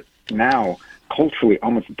considered now culturally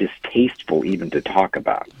almost distasteful even to talk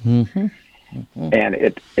about. Mm-hmm. Mm-hmm. And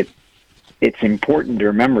it's important to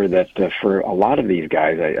remember that for a lot of these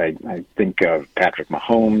guys, I think of Patrick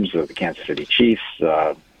Mahomes of the Kansas City Chiefs,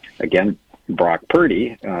 again, Brock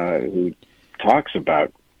Purdy, who talks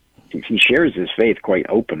about, he shares his faith quite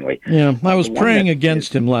openly. Yeah, I was praying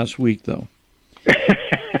against him last week, though.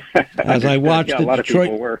 As I watched as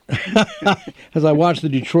I watched the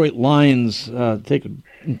Detroit Lions take an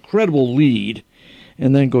incredible lead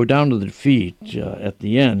and then go down to the defeat at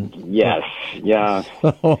the end. Yes, yeah.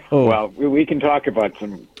 Well, we can talk about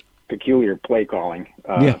some peculiar play calling.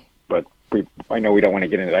 But I know we don't want to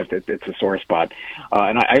get into that. It's a sore spot.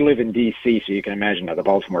 And I live in D.C., so you can imagine how the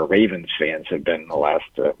Baltimore Ravens fans have been the last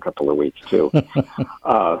couple of weeks, too.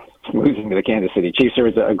 Losing to the Kansas City Chiefs. There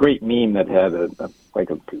was a great meme that had a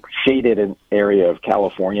shaded area of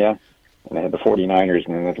California, and they had the 49ers,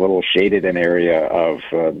 and then this little shaded in area of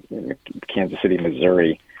Kansas City,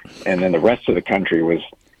 Missouri. And then the rest of the country was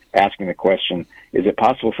asking the question, is it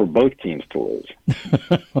possible for both teams to lose?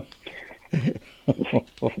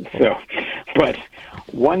 But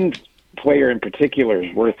one player in particular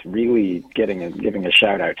is worth really giving a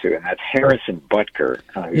shout out to, and that's Harrison Butker,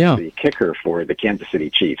 who's the kicker for the Kansas City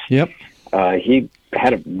Chiefs. Yep. He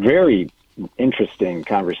had a very interesting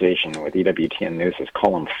conversation with EWTN News'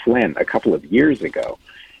 Colin Flynn a couple of years ago,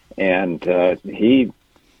 and he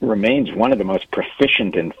remains one of the most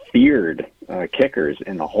proficient and feared kickers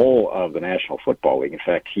in the whole of the National Football League. In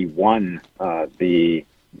fact, he won the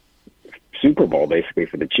Super Bowl basically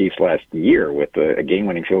for the Chiefs last year with a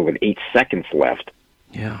game-winning field with 8 seconds left.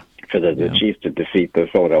 Yeah. For the Chiefs to defeat the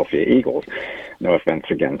Philadelphia Eagles. No offense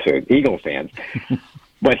again to Eagle fans,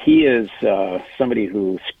 but he is somebody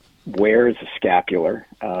who wears a scapular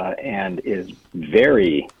and is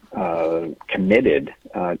very committed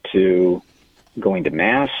to going to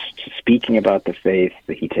Mass, to speaking about the faith.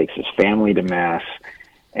 That he takes his family to Mass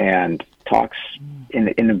and talks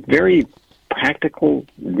in a very practical,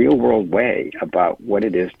 real-world way about what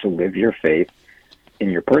it is to live your faith in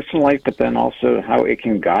your personal life, but then also how it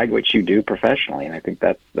can guide what you do professionally. And I think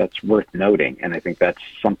that's worth noting. And I think that's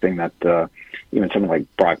something that even someone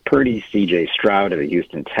like Brock Purdy, C.J. Stroud of the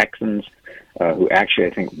Houston Texans, who actually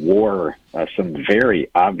I think wore some very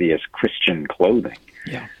obvious Christian clothing.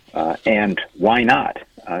 Yeah. And why not?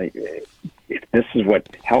 If this is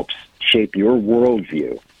what helps shape your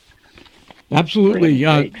worldview, absolutely.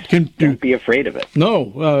 Don't be afraid of it.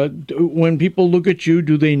 No. When people look at you,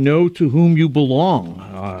 do they know to whom you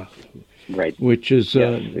belong? Right. Which is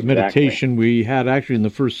meditation we had actually in the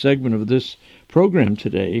first segment of this program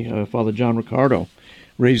today, Father John Riccardo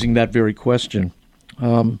raising that very question.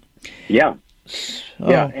 And you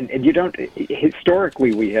don't,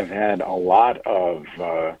 historically we have had a lot of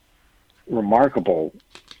remarkable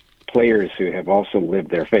players who have also lived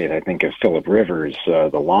their faith. I think of Phillip Rivers, the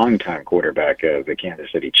longtime quarterback of the Kansas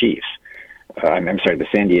City Chiefs. the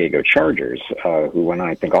San Diego Chargers, who went on,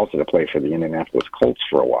 I think, also to play for the Indianapolis Colts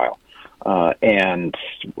for a while. And,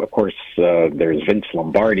 of course, there's Vince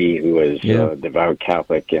Lombardi, who was a devout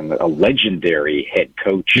Catholic and a legendary head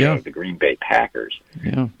coach of the Green Bay Packers.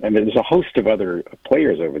 Yeah. And there's a host of other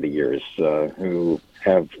players over the years who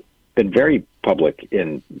have been very public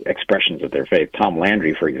in expressions of their faith. Tom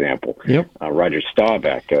Landry, for example. Yep. Roger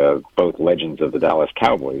Staubach, both legends of the Dallas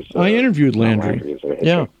Cowboys. I interviewed Landry.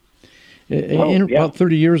 About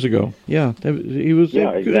 30 years ago. Yeah, he was it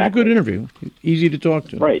was a good interview. Easy to talk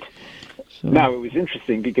to. Right. So. Now, it was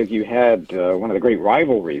interesting because you had one of the great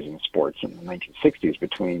rivalries in sports in the 1960s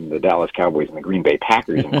between the Dallas Cowboys and the Green Bay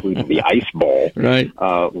Packers, including the Ice Bowl. Right.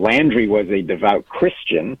 Landry was a devout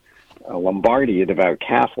Christian, Lombardi a devout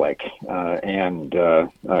Catholic, and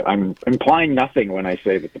I'm implying nothing when I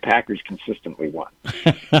say that the Packers consistently won.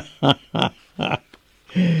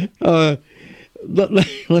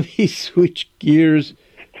 Let me switch gears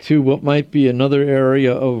to what might be another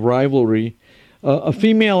area of rivalry. A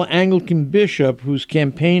female Anglican bishop who's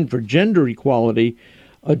campaigned for gender equality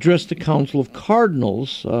addressed the Council of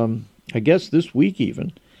Cardinals, I guess this week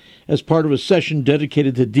even, as part of a session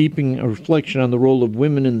dedicated to deepening a reflection on the role of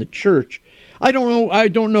women in the church. I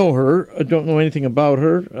don't know her. I don't know anything about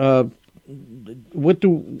her. What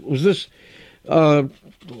did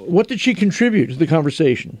she contribute to the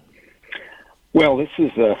conversation? Well, this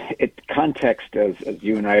is context, as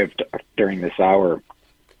you and I have during this hour,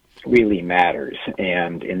 really matters.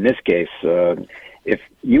 And in this case, if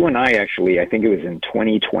you and I actually, I think it was in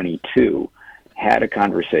 2022, had a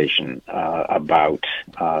conversation about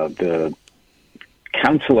the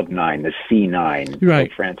Council of Nine, the C9, right.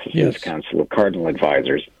 Pope Francis's Council of Cardinal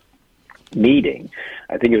Advisors meeting.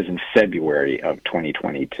 I think it was in February of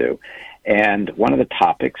 2022. And one of the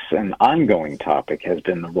topics, an ongoing topic, has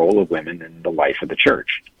been the role of women in the life of the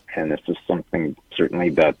church. And this is something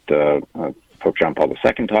certainly that Pope John Paul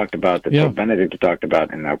II talked about, that Pope Benedict talked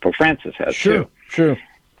about, and now Pope Francis has too. Sure.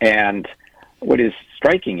 And what is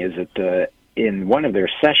striking is that in one of their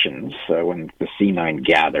sessions, when the C9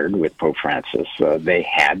 gathered with Pope Francis, they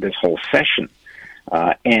had this whole session.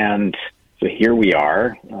 And so here we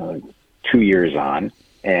are, 2 years on,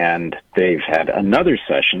 and they've had another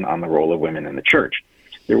session on the role of women in the church.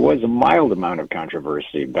 There was a mild amount of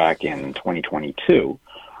controversy back in 2022,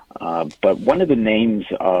 but one of the names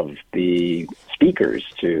of the speakers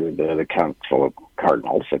to the Council of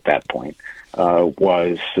Cardinals at that point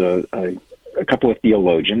was a couple of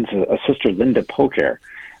theologians, a Sister Linda Poker,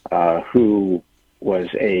 who was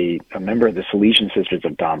a member of the Salesian Sisters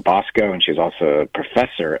of Don Bosco, and she was also a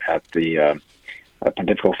professor at the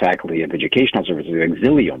Pontifical Faculty of Educational Services,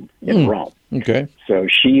 Exilium, in Rome. Okay. So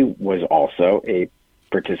she was also a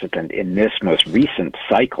participant in this most recent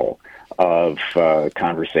cycle of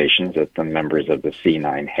conversations that the members of the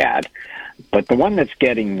C9 had. But the one that's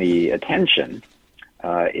getting the attention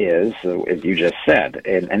is, as you just said,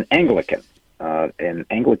 an Anglican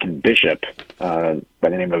bishop by the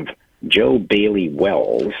name of Joe Bailey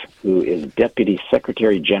Wells, who is Deputy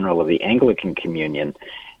Secretary General of the Anglican Communion,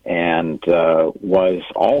 and was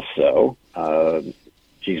also,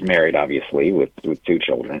 she's married, obviously, with 2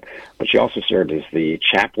 children, but she also served as the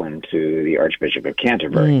chaplain to the Archbishop of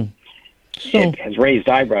Canterbury. It has raised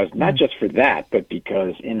eyebrows, not just for that, but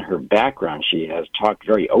because in her background she has talked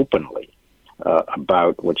very openly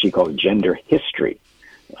about what she calls gender history,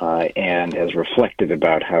 and has reflected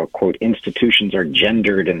about how, quote, institutions are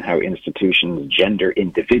gendered and how institutions gender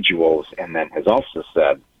individuals, and then has also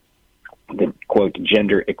said that, quote,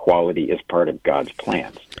 gender equality is part of God's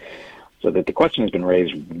plans. So that the question has been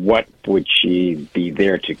raised, what would she be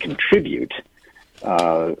there to contribute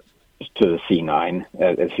to the C9,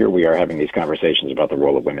 as here we are having these conversations about the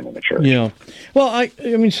role of women in the church. Yeah. Well, I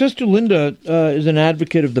mean, Sister Linda is an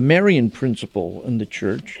advocate of the Marian principle in the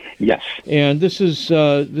church. Yes. And this has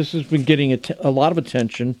been getting a lot of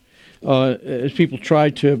attention as people try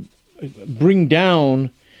to bring down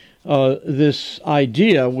this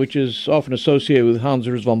idea, which is often associated with Hans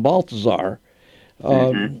Urs von Balthasar.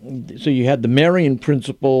 So you had the Marian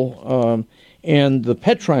principle and the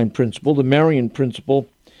Petrine principle. The Marian principle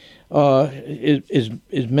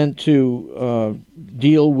is meant to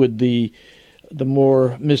deal with the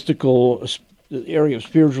more mystical area of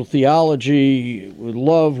spiritual theology, with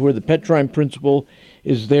love, where the Petrine principle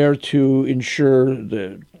is there to ensure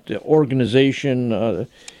the organization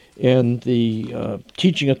and the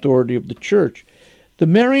teaching authority of the church. The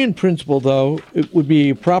Marian principle, though, it would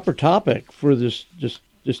be a proper topic for this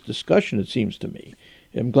discussion, it seems to me.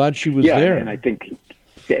 I'm glad she was there. And I think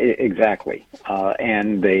Exactly.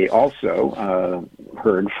 And they also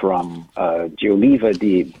heard from Gioliva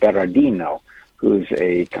di Berardino, who's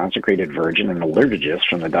a consecrated virgin and a liturgist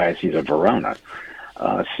from the Diocese of Verona.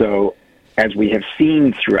 So as we have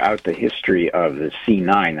seen throughout the history of the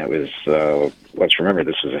C9, that was, let's remember,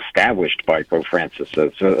 this was established by Pope Francis. So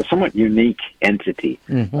it's a somewhat unique entity,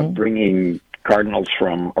 bringing cardinals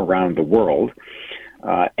from around the world.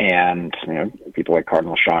 And people like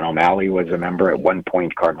Cardinal Sean O'Malley was a member. At one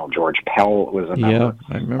point, Cardinal George Pell was a member. Yeah,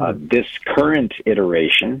 I remember. This current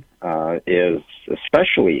iteration is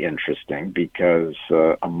especially interesting because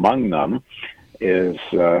among them is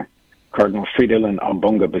Cardinal Fridolin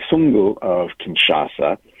Ambonga Bisungu of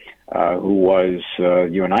Kinshasa, who was,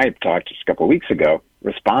 you and I had talked just a couple of weeks ago,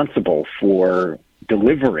 responsible for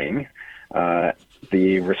delivering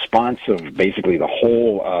the response of basically the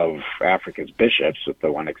whole of Africa's bishops, with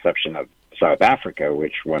the one exception of South Africa,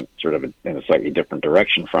 which went sort of in a slightly different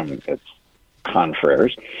direction from its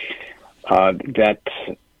confreres, that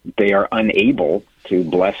they are unable to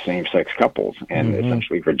bless same-sex couples and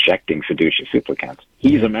essentially rejecting Fiducia Supplicans.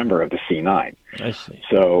 He's a member of the C9. I see.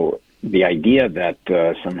 So the idea that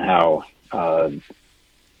somehow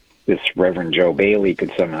this Reverend Joe Bailey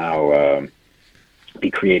could somehow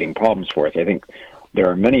be creating problems for us, I think there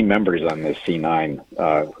are many members on this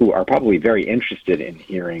C9 who are probably very interested in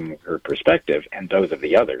hearing her perspective, and those of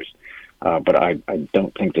the others. But I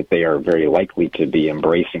don't think that they are very likely to be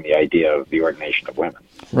embracing the idea of the ordination of women.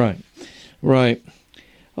 Right.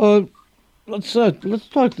 Let's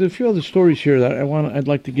talk a few other stories here that I'd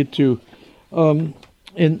like to get to,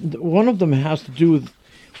 and one of them has to do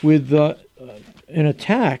with an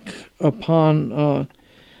attack upon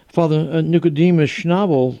Father Nicodemus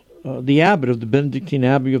Schnabel, the abbot of the Benedictine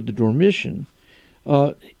Abbey of the Dormition.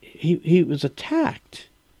 He was attacked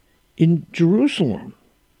in Jerusalem.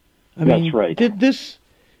 That's right. Did this,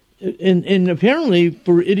 and apparently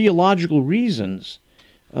for ideological reasons,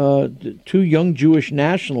 two young Jewish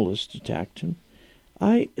nationalists attacked him.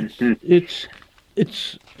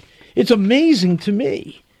 It's amazing to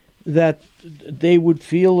me that they would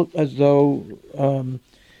feel as though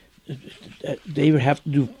they would have to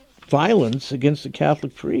do violence against a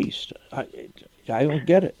Catholic priest. I don't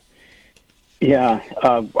get it. Yeah,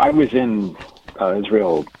 I was in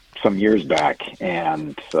Israel some years back,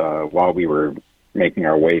 and while we were making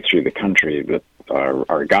our way through the country,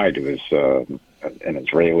 our guide, who was an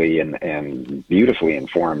Israeli and beautifully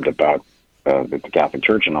informed about the Catholic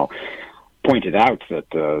Church and all, pointed out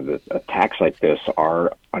that attacks like this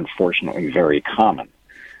are unfortunately very common.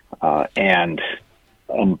 And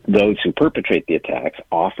those who perpetrate the attacks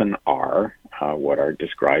often are what are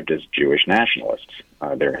described as Jewish nationalists.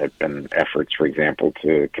 There have been efforts, for example,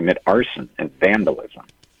 to commit arson and vandalism.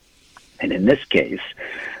 And in this case,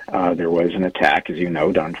 there was an attack, as you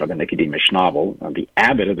know, done by the Nicodemus Schnabel, the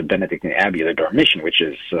abbot of the Benedictine Abbey of the Dormition, which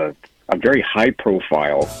is a very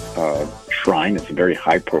high-profile shrine. It's a very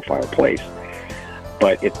high-profile place.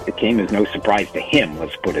 But it came as no surprise to him,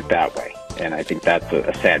 let's put it that way. And I think that's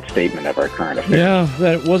a sad statement of our current affairs. Yeah,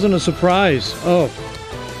 that wasn't a surprise. Oh.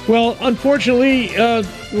 Well, unfortunately,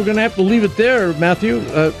 we're going to have to leave it there, Matthew.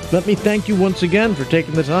 Let me thank you once again for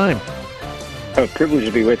taking the time. Oh, privilege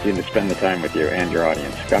to be with you and to spend the time with you and your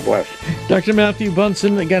audience. God bless. Dr. Matthew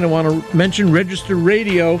Bunson, again, I want to mention Register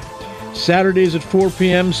Radio, Saturdays at 4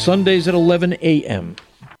 p.m., Sundays at 11 a.m.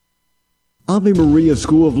 Ave Maria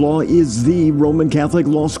School of Law is the Roman Catholic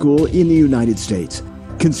law school in the United States.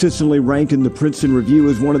 Consistently ranked in the Princeton Review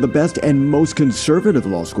as one of the best and most conservative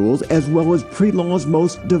law schools, as well as pre-law's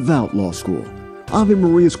most devout law school. Ave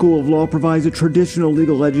Maria School of Law provides a traditional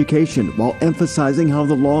legal education while emphasizing how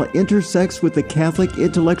the law intersects with the Catholic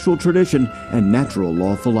intellectual tradition and natural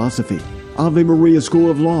law philosophy. Ave Maria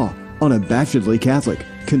School of Law, unabashedly Catholic,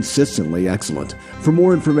 consistently excellent. For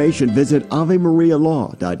more information, visit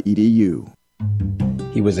avemarialaw.edu.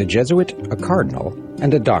 He was a Jesuit, a cardinal,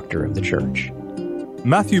 and a doctor of the Church.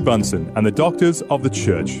 Matthew Bunson and the Doctors of the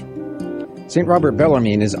Church. St. Robert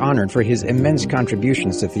Bellarmine is honored for his immense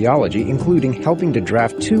contributions to theology, including helping to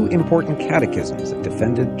draft two important catechisms that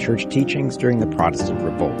defended church teachings during the Protestant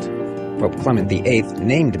Revolt. Pope Clement VIII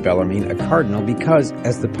named Bellarmine a cardinal because,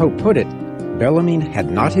 as the Pope put it, Bellarmine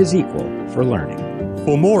had not his equal for learning.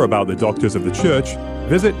 For more about the Doctors of the Church,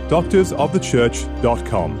 visit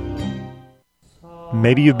doctorsofthechurch.com.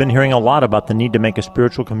 Maybe you've been hearing a lot about the need to make a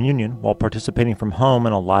spiritual communion while participating from home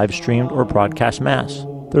in a live-streamed or broadcast Mass.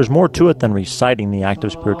 There's more to it than reciting the act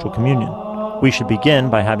of spiritual communion. We should begin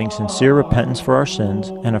by having sincere repentance for our sins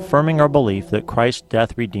and affirming our belief that Christ's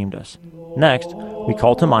death redeemed us. Next, we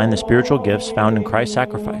call to mind the spiritual gifts found in Christ's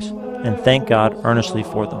sacrifice and thank God earnestly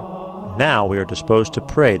for them. Now we are disposed to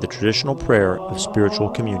pray the traditional prayer of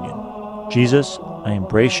spiritual communion. Jesus, I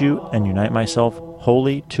embrace you and unite myself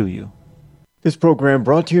wholly to you. This program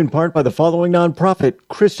brought to you in part by the following nonprofit,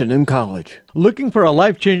 Christendom College. Looking for a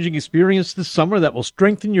life-changing experience this summer that will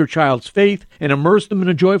strengthen your child's faith and immerse them in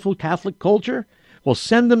a joyful Catholic culture? Well,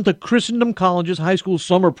 send them to Christendom College's high school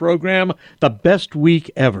summer program, The Best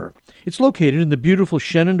Week Ever. It's located in the beautiful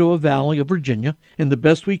Shenandoah Valley of Virginia, and The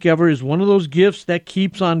Best Week Ever is one of those gifts that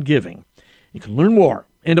keeps on giving. You can learn more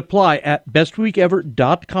and apply at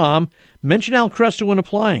bestweekever.com. Mention Al Kresta when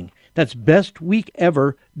applying. That's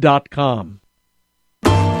bestweekever.com.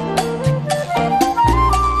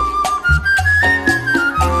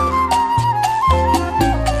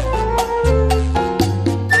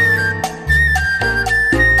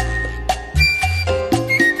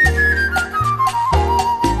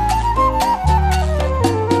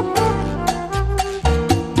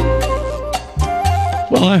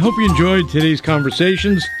 Well, I hope you enjoyed today's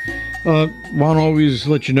conversations. Want to always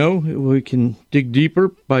let you know we can dig deeper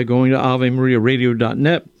by going to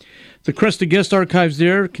AveMariaRadio.net. The Kresta guest archives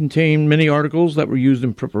there contain many articles that were used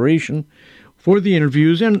in preparation for the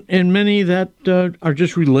interviews and many that are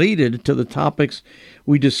just related to the topics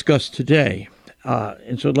we discussed today.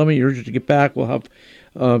 And so let me urge you to get back. We'll have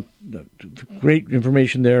great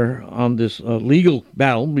information there on this legal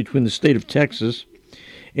battle between the state of Texas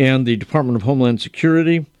and the Department of Homeland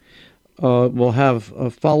Security. We'll have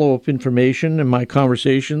follow-up information in my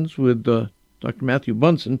conversations with Dr. Matthew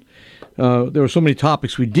Bunson. There were so many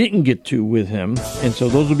topics we didn't get to with him, and so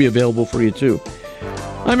those will be available for you too.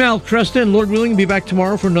 I'm Al Kresta, and Lord willing, be back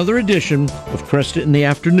tomorrow for another edition of Kresta in the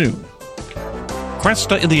Afternoon.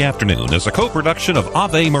 Kresta in the Afternoon is a co-production of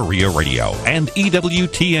Ave Maria Radio and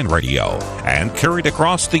EWTN Radio, and carried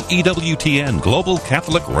across the EWTN Global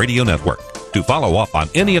Catholic Radio Network. To follow up on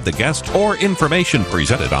any of the guests or information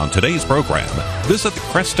presented on today's program, visit the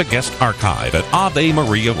Kresta Guest Archive at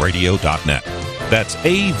AveMariaRadio.net. That's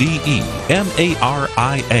AveMaria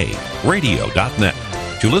Radio.net.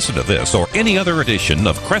 To listen to this or any other edition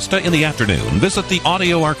of Kresta in the Afternoon, visit the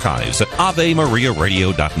audio archives at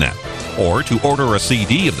AveMariaRadio.net. Or to order a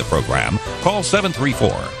CD of the program, call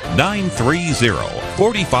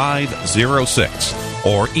 734-930-4506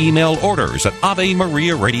 or email orders at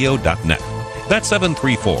AveMariaRadio.net. That's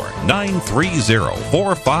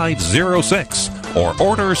 734-930-4506 or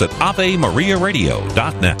orders at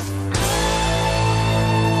AveMariaRadio.net.